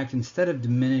 In fact, instead of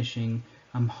diminishing,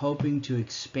 I'm hoping to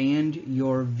expand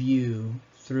your view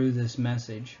through this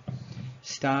message.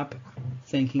 Stop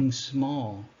thinking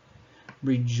small.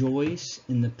 Rejoice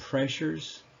in the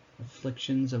pressures,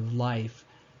 afflictions of life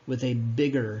with a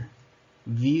bigger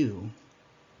view.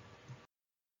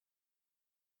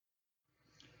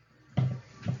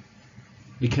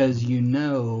 Because you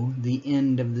know the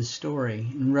end of the story.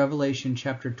 In Revelation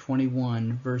chapter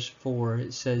 21, verse 4,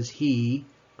 it says, He,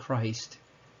 Christ,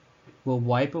 will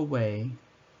wipe away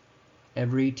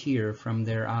every tear from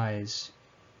their eyes.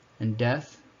 and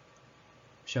death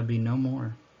shall be no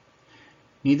more.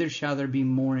 Neither shall there be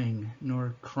mourning,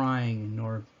 nor crying,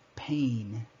 nor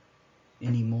pain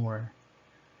any more.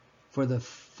 For the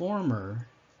former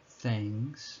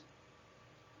things,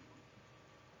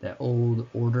 that old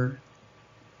order,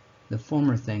 the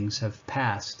former things have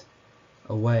passed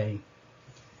away.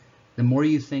 The more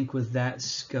you think with that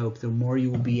scope, the more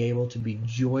you will be able to be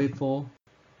joyful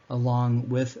along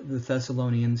with the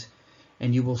Thessalonians,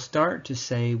 and you will start to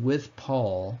say with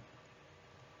Paul,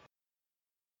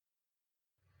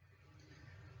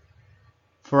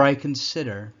 "For I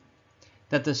consider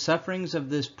that the sufferings of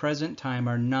this present time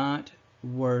are not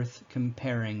worth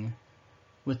comparing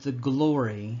with the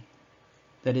glory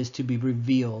that is to be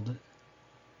revealed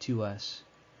to us."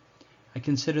 I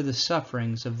consider the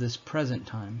sufferings of this present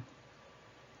time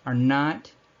are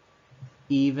not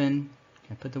even,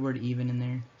 can I put the word even in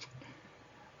there?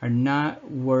 Are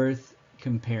not worth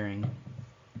comparing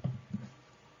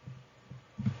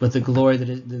with the glory that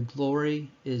is. The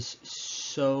glory is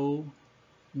so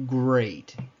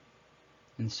great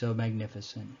and so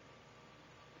magnificent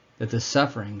that the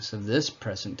sufferings of this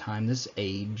present time, this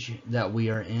age that we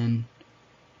are in,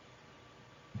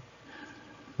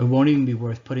 it won't even be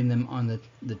worth putting them on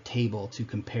the table to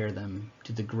compare them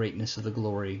to the greatness of the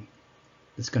glory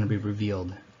that's going to be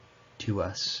revealed to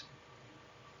us.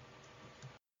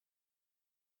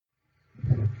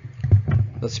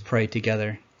 Let's pray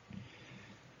together.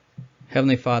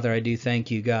 Heavenly Father, I do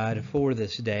thank you, God, for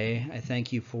this day. I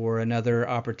thank you for another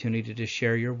opportunity to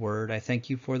share your word. I thank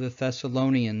you for the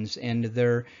Thessalonians and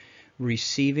their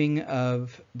receiving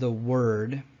of the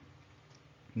word,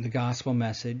 the gospel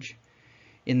message,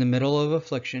 in the middle of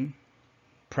affliction,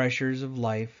 pressures of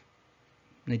life.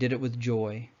 And they did it with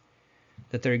joy.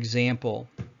 That their example,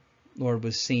 Lord,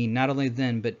 was seen not only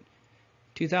then, but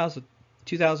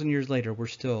 2,000 years later, we're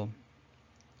still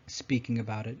speaking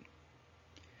about it.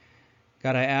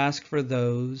 God, I ask for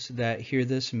those that hear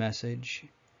this message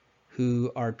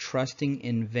who are trusting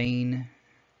in vain,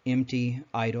 empty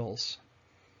idols,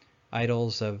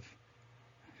 idols of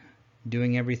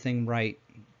doing everything right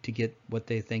to get what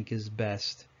they think is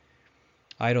best,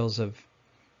 idols of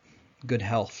good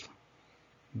health,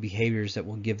 behaviors that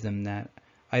will give them that,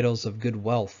 idols of good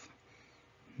wealth,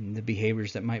 the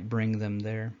behaviors that might bring them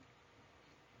there,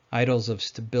 idols of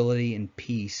stability and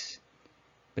peace,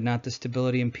 but not the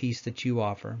stability and peace that you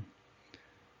offer.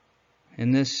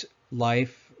 In this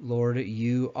life, Lord,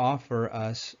 you offer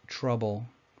us trouble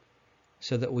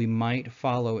so that we might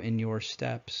follow in your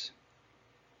steps,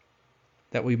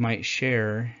 that we might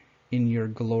share in your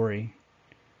glory.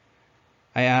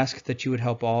 I ask that you would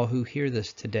help all who hear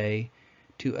this today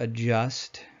to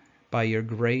adjust by your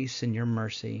grace and your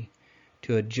mercy,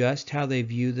 to adjust how they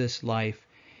view this life,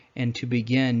 and to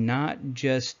begin not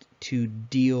just to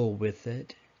deal with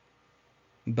it,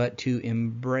 but to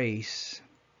embrace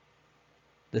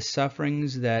the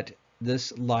sufferings that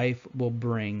this life will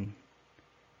bring,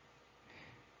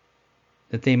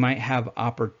 that they might have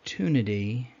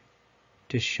opportunity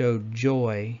to show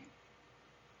joy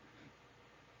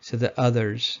so that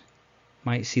others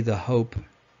might see the hope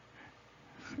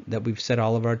that we've set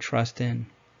all of our trust in.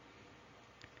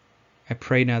 I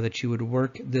pray now that you would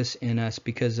work this in us,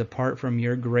 because apart from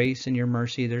your grace and your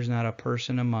mercy, there's not a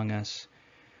person among us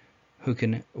who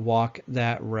can walk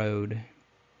that road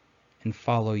and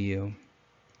follow you.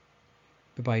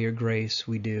 But by your grace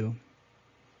we do.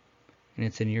 And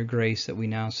it's in your grace that we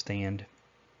now stand.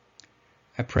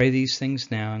 I pray these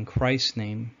things now in Christ's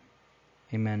name.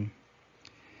 Amen.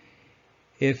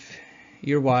 If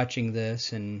you're watching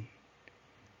this and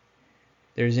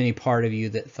there's any part of you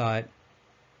that thought,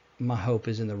 my hope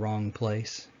is in the wrong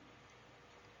place,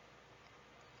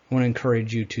 I want to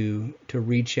encourage you to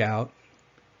reach out,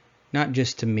 not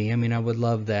just to me. I mean, I would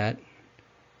love that.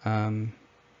 Not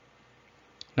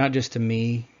just to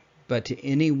me, but to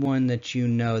anyone that you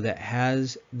know that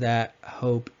has that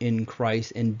hope in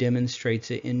Christ and demonstrates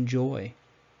it in joy.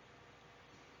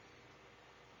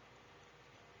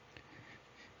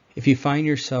 If you find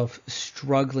yourself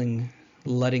struggling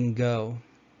letting go,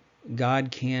 God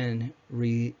can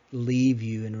relieve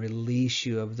you and release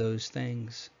you of those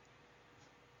things.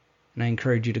 And I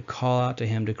encourage you to call out to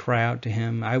Him, to cry out to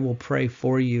Him. I will pray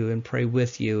for you and pray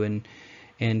with you and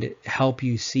help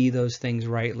you see those things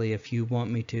rightly if you want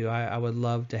me to. I would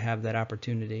love to have that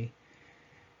opportunity.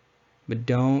 But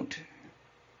don't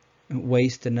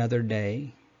waste another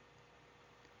day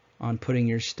on putting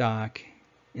your stock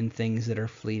in things that are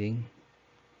fleeting.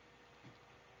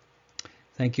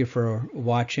 Thank you for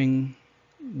watching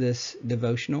this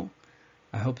devotional.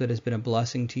 I hope that it's been a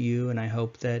blessing to you, and I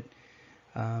hope that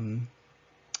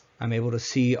I'm able to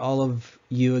see all of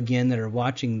you again that are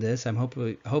watching this. I'm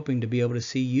hoping to be able to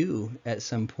see you at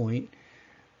some point,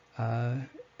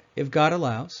 if God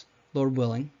allows, Lord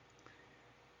willing.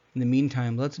 In the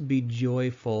meantime, let's be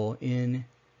joyful in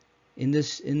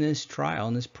this trial,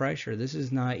 in this pressure. This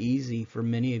is not easy for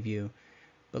many of you,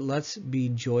 but let's be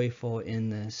joyful in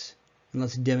this, and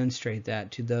let's demonstrate that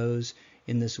to those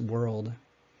in this world.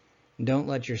 Don't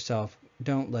let yourself,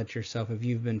 if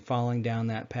you've been falling down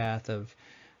that path of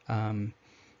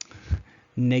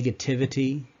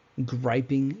negativity,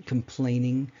 griping,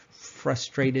 complaining,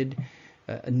 frustrated,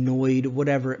 annoyed,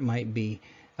 whatever it might be,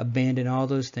 abandon all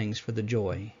those things for the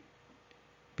joy.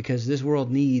 Because this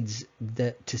world needs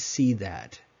that, to see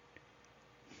that.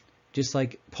 Just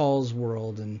like Paul's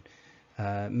world and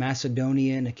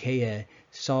Macedonia and Achaia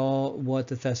saw what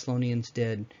the Thessalonians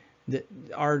did, that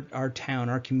our town,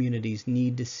 our communities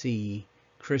need to see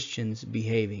Christians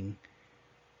behaving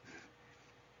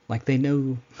like they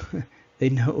know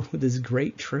this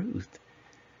great truth,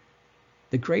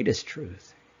 the greatest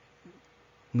truth.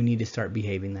 We need to start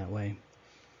behaving that way.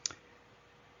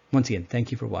 Once again,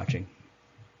 thank you for watching.